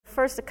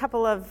First, a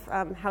couple of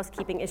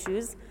housekeeping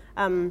issues.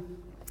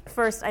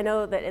 First, I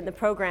know that in the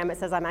program it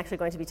says I'm actually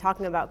going to be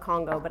talking about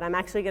Congo, but I'm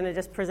actually going to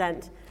just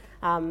present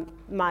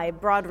my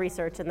broad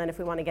research, and then if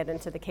we want to get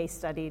into the case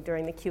study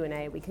during the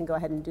Q&A, we can go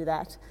ahead and do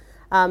that.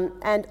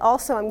 And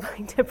also, I'm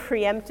going to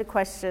preempt a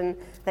question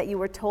that you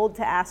were told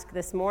to ask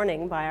this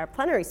morning by our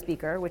plenary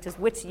speaker, which is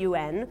which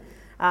UN,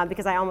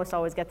 because I almost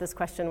always get this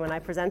question when I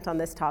present on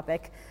this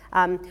topic.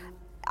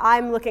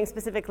 I'm looking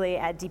specifically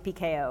at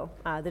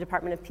DPKO, the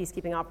Department of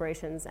Peacekeeping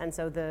Operations, and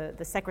so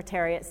the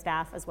secretariat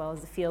staff as well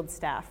as the field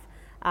staff.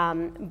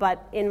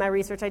 But in my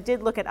research, I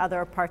did look at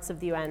other parts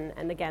of the UN,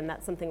 and again,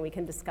 that's something we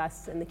can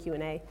discuss in the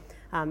Q&A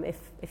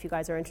if you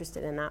guys are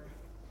interested in that.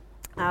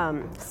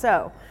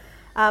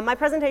 My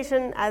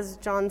presentation, as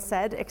John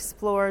said,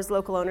 explores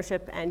local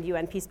ownership and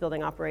UN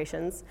peacebuilding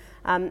operations.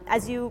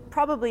 As you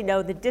probably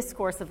know, the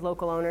discourse of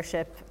local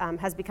ownership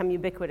has become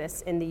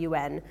ubiquitous in the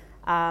UN.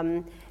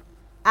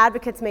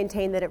 Advocates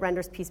maintain that it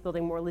renders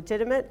peacebuilding more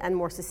legitimate and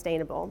more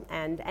sustainable,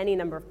 and any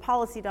number of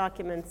policy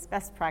documents,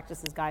 best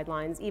practices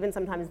guidelines, even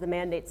sometimes the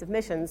mandates of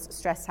missions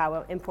stress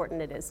how important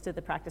it is to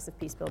the practice of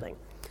peacebuilding.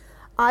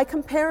 I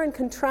compare and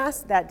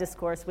contrast that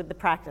discourse with the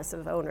practice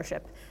of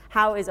ownership.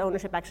 How is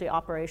ownership actually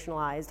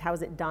operationalized? How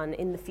is it done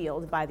in the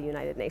field by the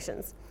United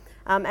Nations?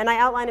 And I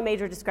outline a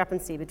major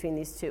discrepancy between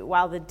these two.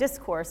 While the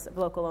discourse of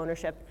local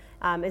ownership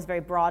is very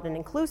broad and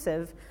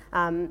inclusive,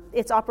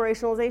 its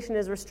operationalization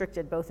is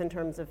restricted both in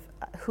terms of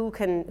who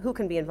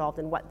can be involved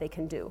and what they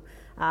can do.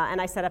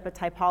 And I set up a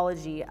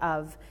typology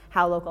of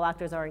how local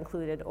actors are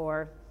included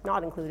or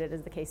not included,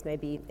 as the case may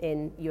be,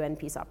 in UN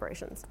peace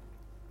operations.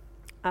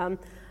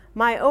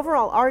 My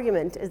overall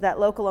argument is that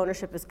local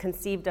ownership is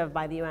conceived of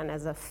by the UN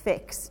as a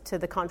fix to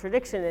the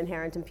contradiction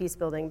inherent in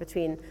peacebuilding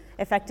between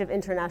effective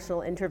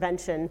international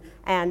intervention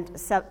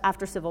and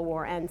after civil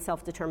war and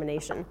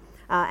self-determination.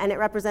 And it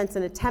represents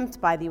an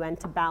attempt by the UN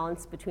to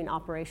balance between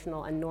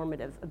operational and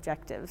normative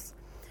objectives.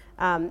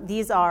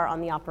 These are, on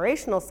the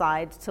operational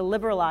side, to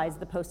liberalize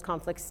the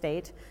post-conflict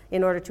state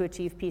in order to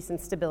achieve peace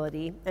and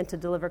stability and to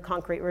deliver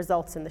concrete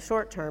results in the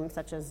short term,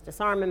 such as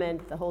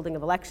disarmament, the holding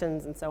of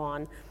elections, and so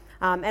on.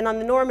 And on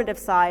the normative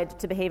side,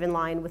 to behave in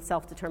line with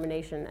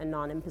self-determination and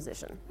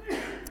non-imposition.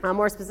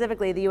 More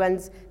specifically, the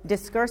UN's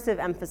discursive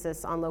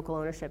emphasis on local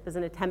ownership is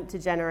an attempt to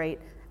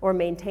generate or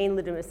maintain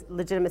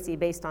legitimacy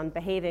based on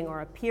behaving or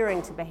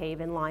appearing to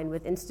behave in line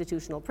with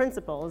institutional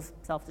principles,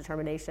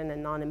 self-determination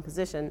and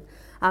non-imposition,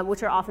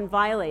 which are often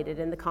violated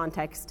in the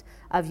context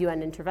of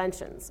UN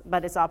interventions.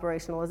 But its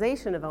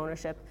operationalization of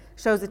ownership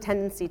shows a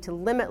tendency to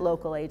limit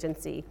local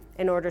agency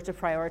in order to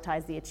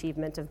prioritize the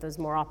achievement of those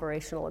more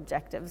operational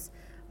objectives,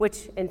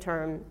 which in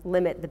turn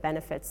limit the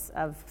benefits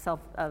of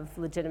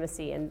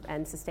legitimacy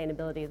and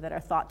sustainability that are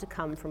thought to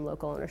come from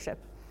local ownership.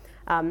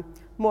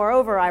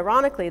 Moreover,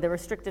 ironically, the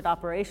restricted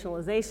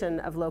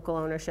operationalization of local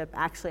ownership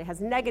actually has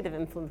negative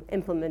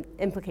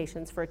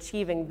implications for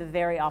achieving the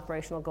very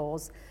operational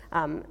goals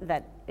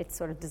that it's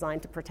sort of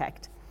designed to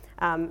protect.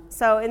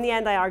 So in the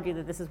end, I argue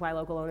that this is why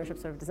local ownership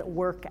sort of doesn't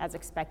work as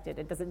expected.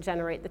 It doesn't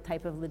generate the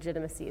type of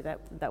legitimacy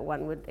that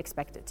one would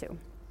expect it to.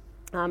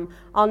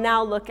 I'll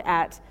now look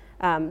at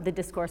the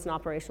discourse and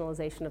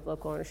operationalization of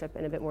local ownership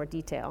in a bit more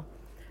detail.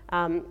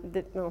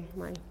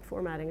 My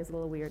formatting is a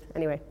little weird.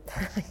 Anyway,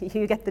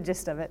 you get the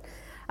gist of it.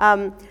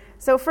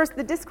 So first,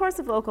 the discourse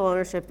of local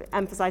ownership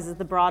emphasizes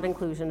the broad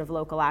inclusion of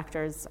local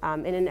actors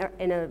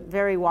in a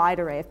very wide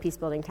array of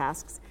peacebuilding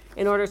tasks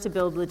in order to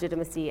build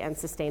legitimacy and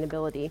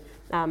sustainability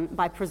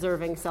by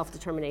preserving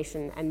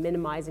self-determination and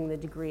minimizing the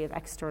degree of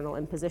external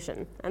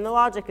imposition. And the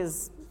logic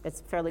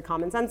it's fairly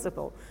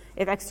commonsensical.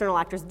 If external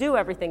actors do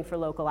everything for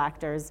local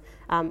actors,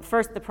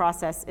 first, the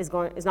process is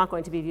not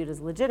going to be viewed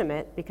as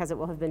legitimate because it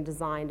will have been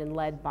designed and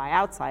led by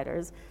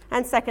outsiders.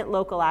 And second,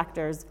 local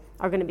actors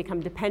are going to become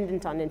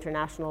dependent on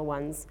international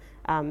ones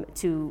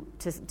to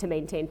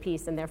maintain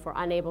peace and therefore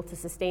unable to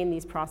sustain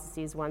these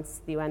processes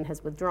once the UN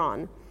has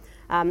withdrawn.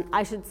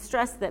 I should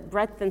stress that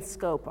breadth and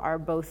scope are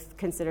both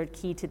considered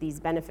key to these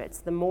benefits.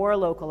 The more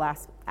local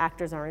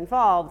actors are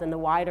involved and the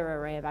wider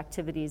array of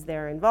activities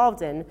they're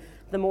involved in,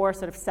 the more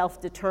sort of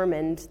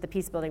self-determined the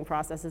peacebuilding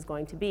process is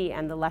going to be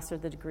and the lesser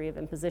the degree of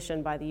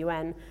imposition by the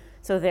UN.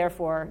 So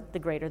therefore, the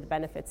greater the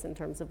benefits in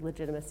terms of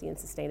legitimacy and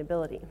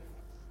sustainability.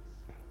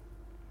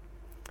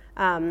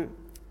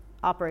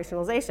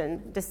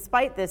 Operationalization.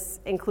 Despite this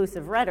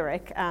inclusive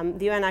rhetoric,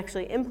 the UN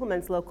actually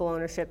implements local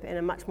ownership in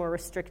a much more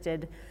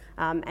restricted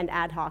and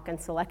ad hoc and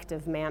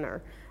selective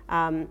manner.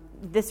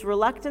 This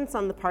reluctance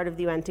on the part of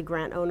the UN to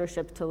grant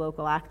ownership to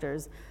local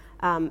actors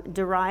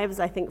derives,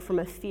 I think, from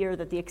a fear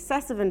that the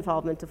excessive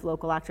involvement of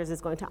local actors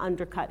is going to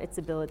undercut its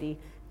ability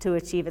to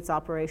achieve its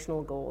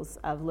operational goals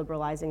of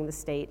liberalizing the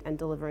state and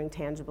delivering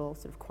tangible,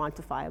 sort of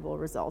quantifiable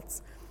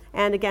results.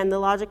 And again, the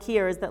logic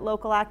here is that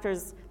local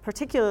actors,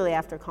 particularly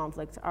after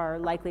conflict, are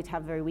likely to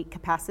have very weak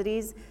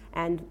capacities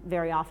and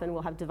very often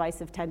will have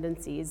divisive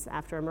tendencies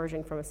after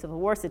emerging from a civil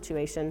war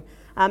situation,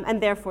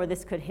 and therefore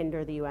this could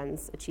hinder the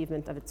UN's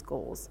achievement of its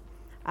goals.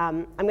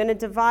 I'm going to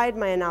divide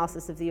my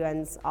analysis of the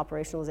UN's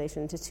operationalization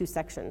into two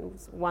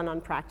sections, one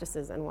on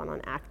practices and one on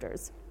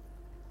actors.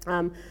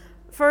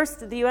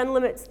 First, the UN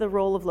limits the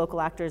role of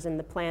local actors in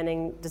the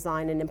planning,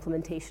 design, and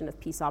implementation of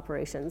peace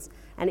operations,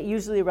 and it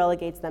usually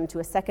relegates them to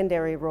a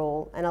secondary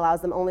role and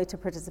allows them only to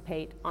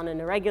participate on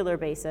an irregular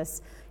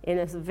basis in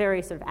a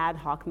very sort of ad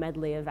hoc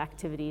medley of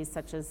activities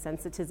such as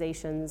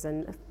sensitizations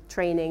and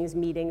trainings,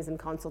 meetings, and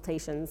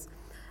consultations.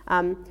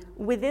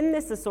 Within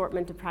this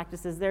assortment of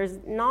practices, there's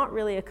not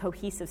really a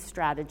cohesive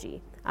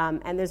strategy,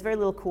 and there's very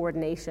little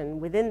coordination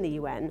within the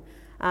UN,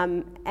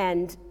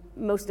 and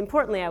most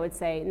importantly, I would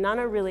say, none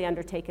are really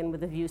undertaken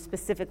with a view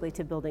specifically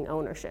to building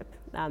ownership.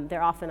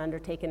 They're often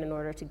undertaken in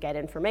order to get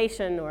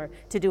information or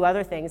to do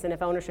other things, and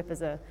if ownership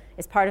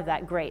is part of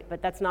that, great,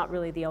 but that's not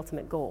really the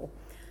ultimate goal.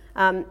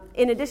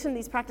 In addition,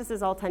 these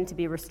practices all tend to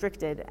be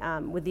restricted,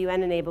 with the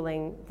UN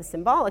enabling the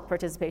symbolic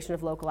participation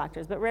of local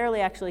actors, but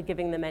rarely actually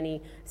giving them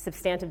any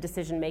substantive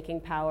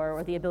decision-making power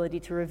or the ability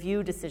to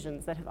review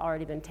decisions that have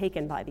already been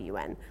taken by the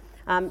UN.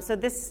 So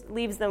this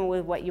leaves them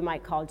with what you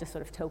might call just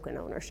sort of token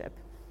ownership.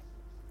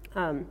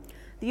 The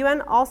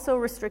UN also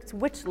restricts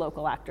which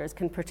local actors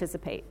can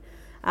participate.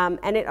 And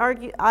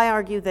I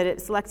argue that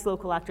it selects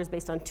local actors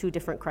based on two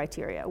different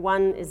criteria.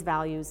 One is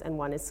values and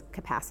one is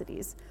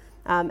capacities.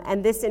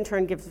 And this in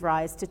turn gives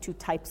rise to two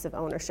types of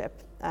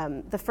ownership.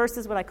 The first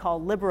is what I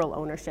call liberal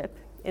ownership,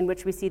 in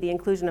which we see the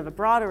inclusion of a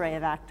broad array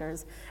of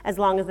actors as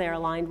long as they are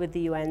aligned with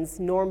the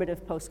UN's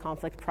normative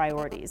post-conflict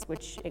priorities,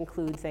 which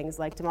include things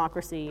like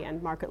democracy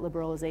and market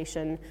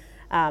liberalization,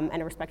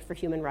 and a respect for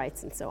human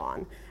rights and so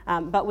on,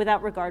 but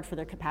without regard for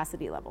their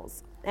capacity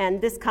levels.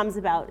 And this comes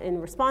about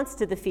in response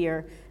to the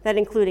fear that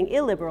including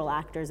illiberal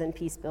actors in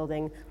peace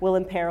building will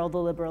imperil the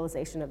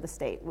liberalization of the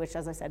state, which,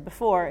 as I said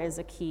before, is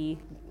a key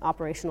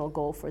operational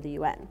goal for the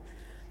UN.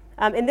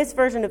 In this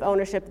version of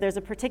ownership, there's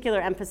a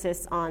particular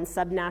emphasis on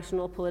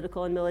subnational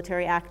political and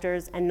military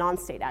actors and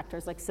non-state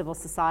actors like civil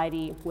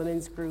society,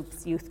 women's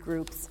groups, youth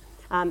groups,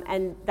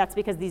 and that's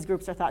because these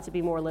groups are thought to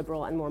be more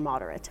liberal and more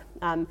moderate.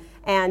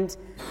 And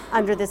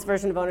under this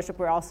version of ownership,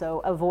 we're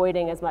also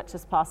avoiding as much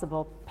as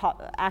possible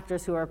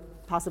actors who are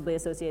possibly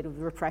associated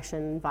with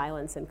repression,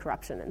 violence, and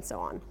corruption, and so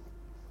on.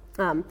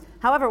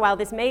 However, while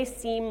this may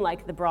seem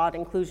like the broad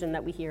inclusion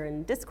that we hear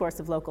in discourse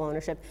of local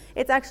ownership,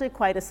 it's actually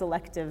quite a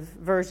selective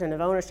version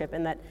of ownership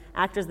in that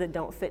actors that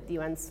don't fit the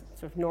UN's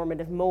sort of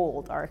normative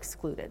mold are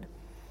excluded.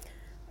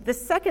 The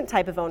second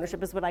type of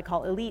ownership is what I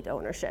call elite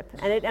ownership,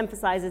 and it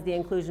emphasizes the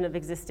inclusion of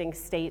existing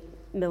state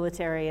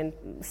military and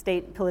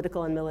state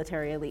political and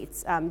military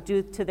elites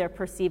due to their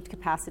perceived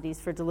capacities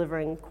for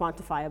delivering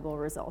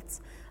quantifiable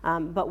results,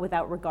 but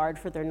without regard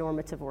for their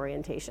normative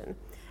orientation.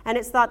 And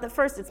it's thought that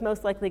first, it's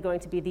most likely going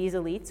to be these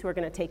elites who are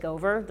going to take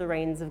over the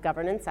reins of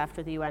governance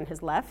after the UN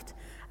has left,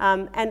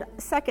 and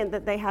second,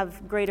 that they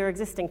have greater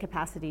existing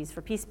capacities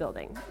for peace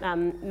building.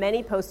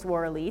 Many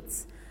post-war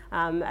elites,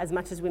 as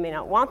much as we may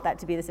not want that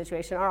to be the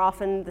situation, are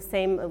often the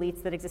same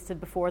elites that existed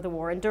before the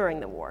war and during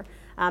the war.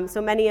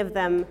 So many of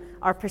them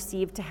are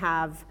perceived to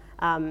have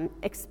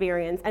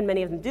experience, and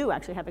many of them do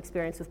actually have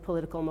experience with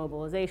political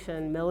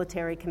mobilization,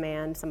 military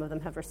command. Some of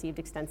them have received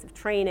extensive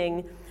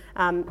training.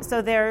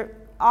 So they're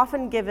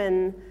often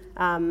given,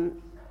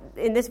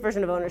 in this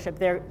version of ownership,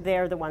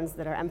 they're the ones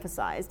that are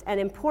emphasized. And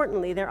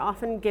importantly, they're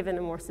often given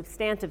a more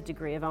substantive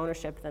degree of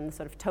ownership than the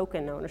sort of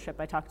token ownership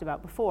I talked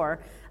about before,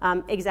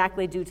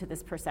 exactly due to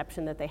this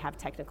perception that they have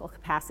technical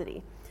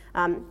capacity.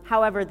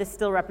 However, this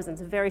still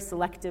represents a very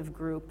selective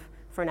group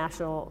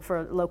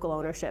for local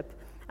ownership.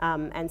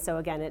 And so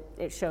again,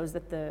 it shows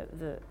that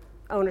the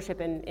ownership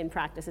in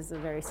practice is a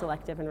very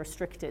selective and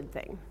restricted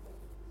thing.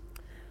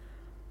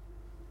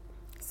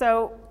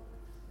 So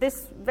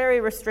this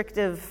very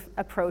restrictive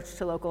approach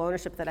to local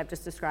ownership that I've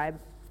just described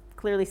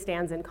clearly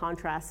stands in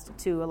contrast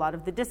to a lot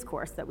of the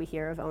discourse that we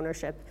hear of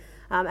ownership.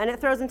 And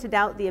it throws into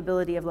doubt the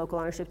ability of local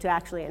ownership to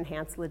actually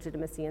enhance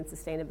legitimacy and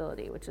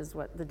sustainability, which is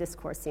what the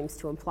discourse seems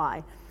to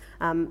imply,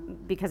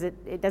 because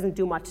it doesn't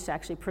do much to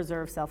actually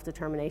preserve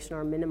self-determination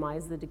or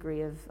minimize the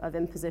degree of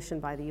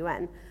imposition by the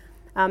UN.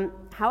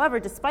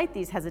 However, despite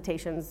these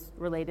hesitations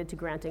related to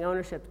granting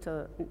ownership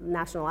to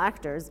national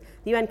actors,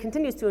 the UN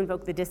continues to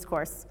invoke the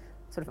discourse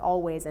sort of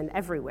always and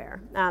everywhere.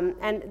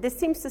 And this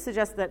seems to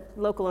suggest that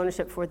local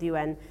ownership for the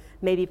UN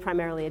may be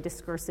primarily a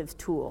discursive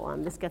tool.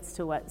 This gets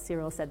to what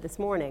Cyril said this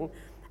morning.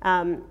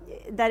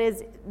 That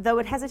is, though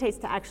it hesitates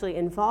to actually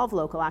involve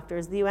local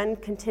actors, the UN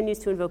continues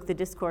to invoke the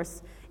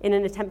discourse in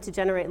an attempt to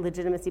generate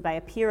legitimacy by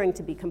appearing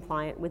to be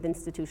compliant with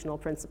institutional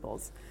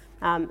principles.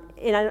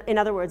 In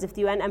other words, if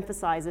the UN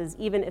emphasizes,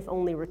 even if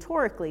only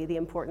rhetorically, the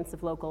importance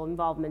of local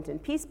involvement in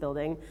peace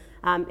building,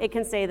 it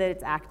can say that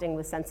it's acting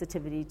with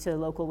sensitivity to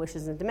local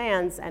wishes and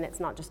demands, and it's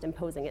not just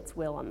imposing its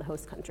will on the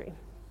host country.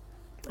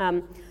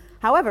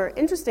 However,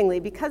 interestingly,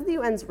 because the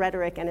UN's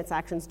rhetoric and its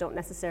actions don't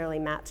necessarily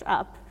match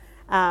up,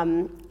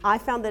 I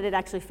found that it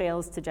actually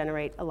fails to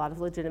generate a lot of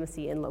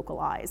legitimacy in local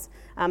eyes.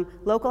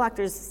 Local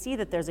actors see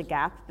that there's a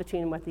gap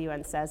between what the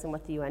UN says and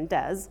what the UN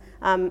does,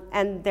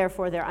 and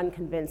therefore they're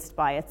unconvinced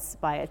by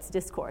its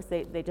discourse.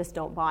 They just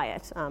don't buy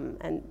it,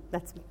 and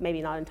that's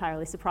maybe not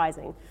entirely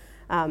surprising.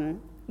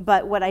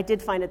 But what I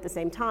did find at the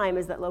same time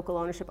is that local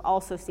ownership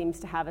also seems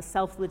to have a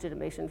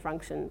self-legitimation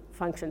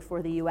function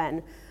for the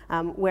UN,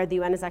 where the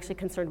UN is actually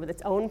concerned with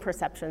its own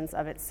perceptions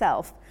of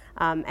itself,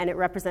 and it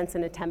represents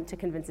an attempt to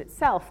convince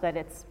itself that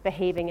it's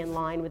behaving in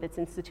line with its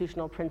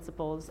institutional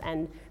principles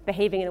and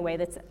behaving in a way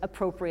that's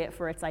appropriate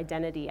for its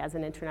identity as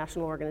an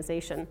international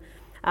organization.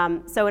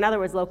 So in other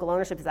words, local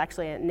ownership is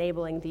actually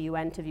enabling the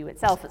UN to view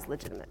itself as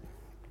legitimate.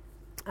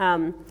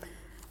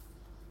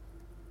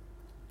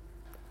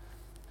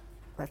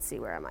 Let's see,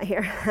 where am I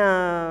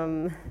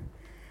here?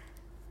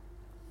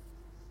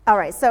 All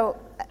right, so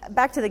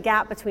back to the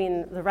gap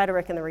between the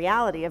rhetoric and the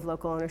reality of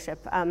local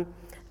ownership and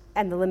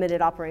the limited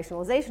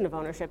operationalization of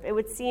ownership. It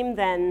would seem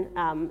then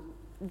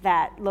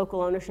that local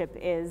ownership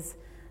is,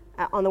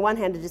 on the one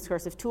hand, a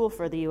discursive tool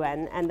for the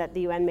UN, and that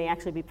the UN may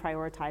actually be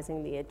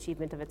prioritizing the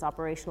achievement of its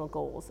operational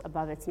goals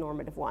above its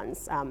normative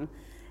ones.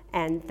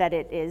 And that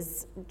it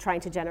is trying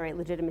to generate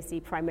legitimacy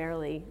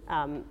primarily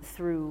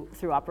through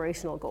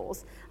operational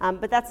goals.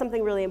 But that's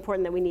something really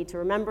important that we need to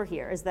remember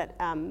here, is that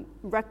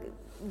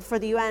for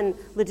the UN,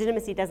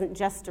 legitimacy doesn't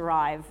just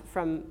derive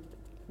from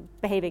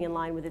behaving in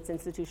line with its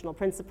institutional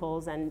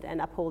principles and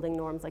upholding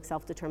norms like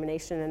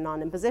self-determination and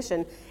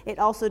non-imposition. It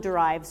also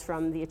derives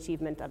from the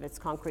achievement of its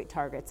concrete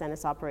targets and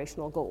its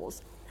operational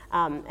goals.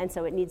 And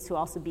so it needs to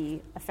also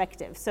be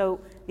effective. So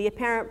the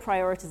apparent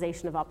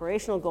prioritization of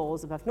operational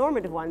goals above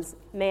normative ones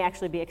may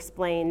actually be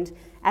explained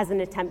as an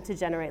attempt to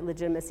generate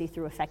legitimacy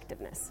through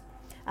effectiveness.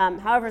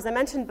 However, as I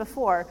mentioned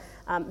before,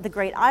 the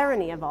great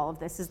irony of all of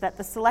this is that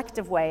the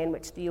selective way in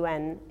which the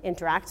UN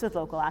interacts with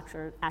local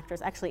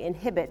actors actually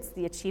inhibits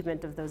the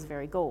achievement of those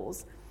very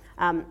goals.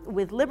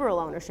 With liberal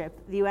ownership,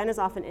 the UN is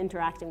often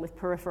interacting with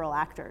peripheral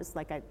actors,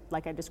 like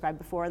I described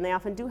before, and they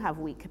often do have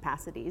weak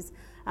capacities,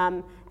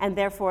 and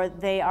therefore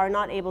they are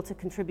not able to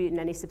contribute in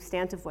any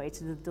substantive way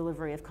to the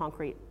delivery of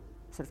concrete,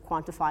 sort of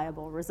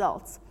quantifiable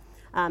results.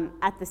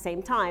 At the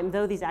same time,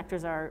 though these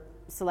actors are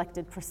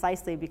selected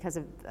precisely because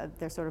of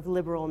their sort of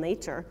liberal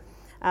nature,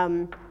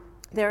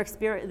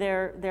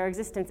 their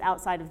existence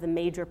outside of the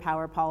major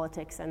power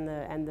politics and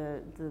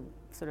the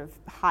sort of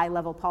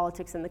high-level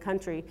politics in the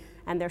country,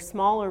 and their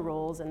smaller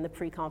roles in the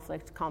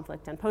pre-conflict,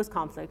 conflict, and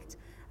post-conflict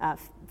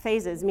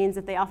phases means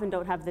that they often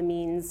don't have the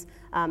means,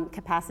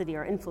 capacity,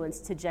 or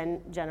influence to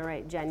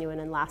generate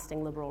genuine and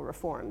lasting liberal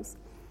reforms.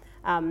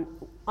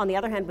 On the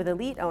other hand, with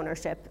elite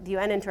ownership, the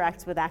UN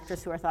interacts with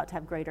actors who are thought to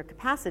have greater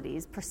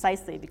capacities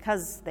precisely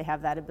because they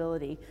have that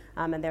ability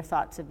and they're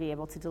thought to be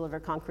able to deliver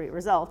concrete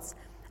results.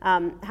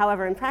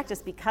 However, in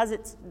practice,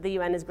 because the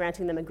UN is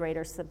granting them a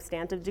greater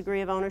substantive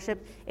degree of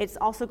ownership, it's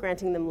also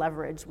granting them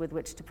leverage with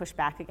which to push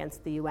back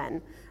against the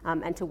UN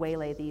and to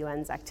waylay the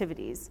UN's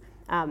activities.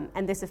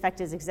 And this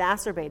effect is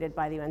exacerbated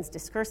by the UN's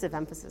discursive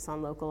emphasis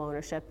on local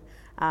ownership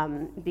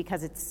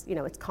because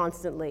it's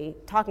constantly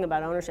talking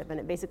about ownership,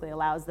 and it basically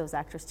allows those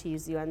actors to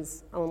use the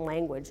UN's own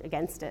language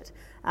against it.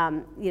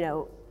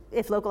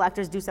 If local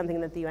actors do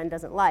something that the UN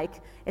doesn't like,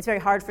 it's very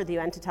hard for the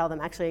UN to tell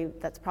them, actually,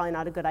 that's probably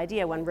not a good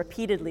idea, when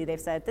repeatedly they've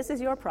said, this is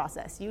your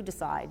process, you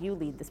decide, you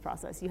lead this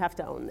process, you have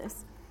to own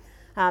this.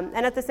 And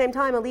at the same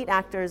time, elite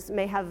actors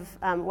may have,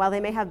 while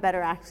they may have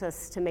better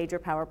access to major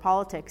power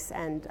politics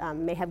and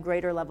may have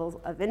greater levels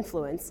of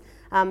influence,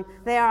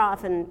 they are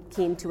often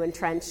keen to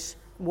entrench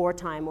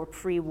wartime or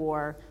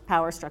pre-war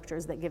power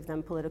structures that give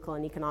them political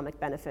and economic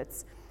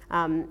benefits.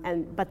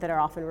 But that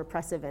are often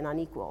repressive and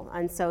unequal.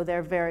 And so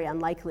they're very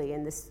unlikely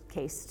in this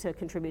case to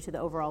contribute to the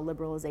overall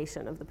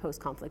liberalization of the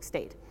post-conflict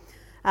state.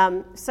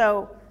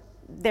 So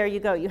there you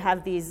go. You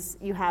have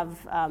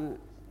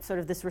sort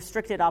of this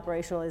restricted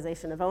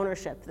operationalization of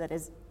ownership that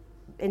is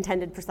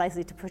intended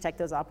precisely to protect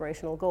those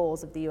operational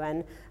goals of the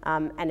UN,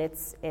 and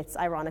it's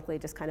ironically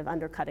just kind of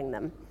undercutting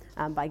them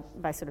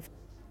by sort of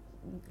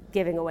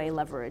giving away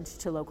leverage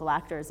to local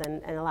actors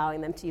and allowing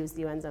them to use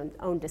the UN's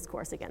own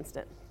discourse against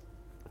it.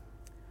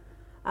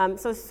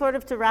 So sort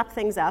of to wrap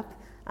things up,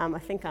 I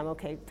think I'm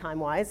okay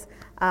time-wise,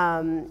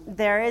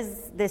 there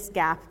is this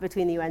gap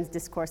between the UN's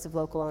discourse of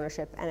local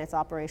ownership and its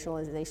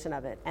operationalization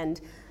of it. And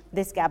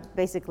this gap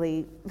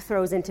basically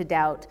throws into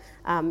doubt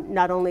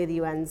not only the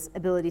UN's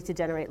ability to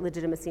generate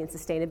legitimacy and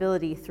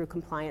sustainability through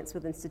compliance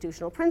with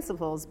institutional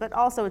principles, but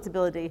also its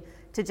ability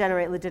to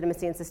generate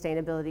legitimacy and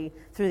sustainability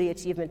through the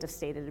achievement of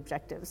stated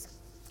objectives.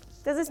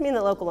 Does this mean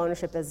that local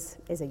ownership is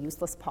a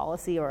useless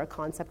policy or a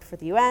concept for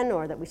the UN,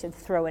 or that we should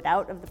throw it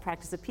out of the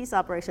practice of peace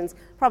operations?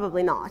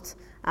 Probably not.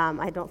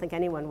 I don't think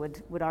anyone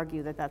would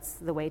argue that that's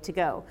the way to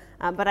go.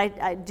 But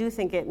I do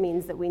think it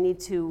means that we need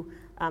to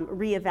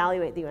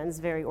reevaluate the UN's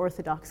very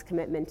orthodox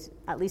commitment,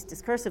 at least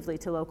discursively,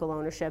 to local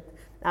ownership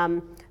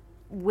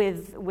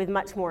with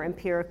much more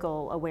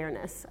empirical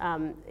awareness.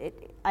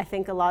 I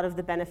think a lot of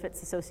the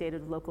benefits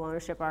associated with local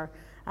ownership are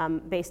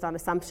based on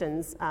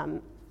assumptions,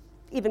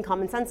 even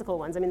commonsensical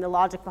ones. I mean, the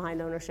logic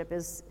behind ownership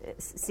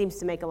seems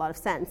to make a lot of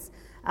sense.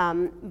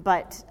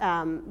 But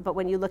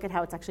when you look at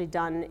how it's actually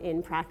done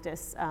in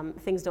practice,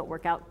 things don't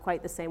work out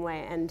quite the same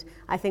way. And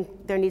I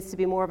think there needs to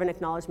be more of an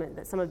acknowledgement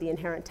that some of the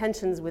inherent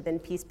tensions within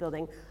peace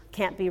building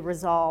can't be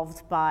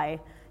resolved by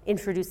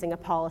introducing a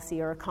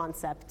policy or a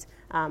concept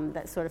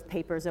that sort of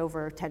papers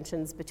over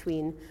tensions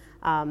between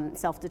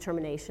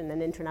self-determination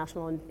and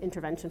international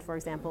intervention, for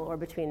example, or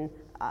between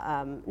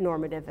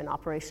normative and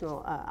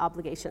operational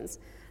obligations.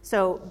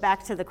 So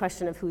back to the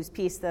question of whose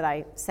peace that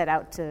I set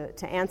out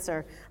to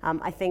answer,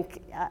 I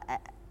think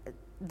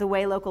the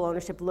way local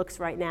ownership looks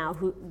right now,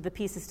 the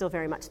peace is still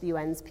very much the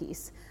UN's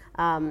peace.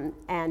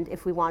 And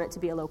if we want it to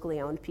be a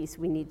locally owned peace,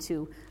 we need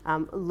to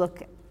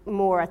look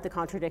more at the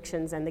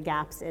contradictions and the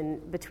gaps in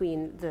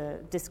between the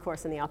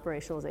discourse and the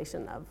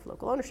operationalization of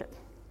local ownership.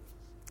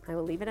 I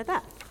will leave it at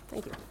that.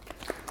 Thank you.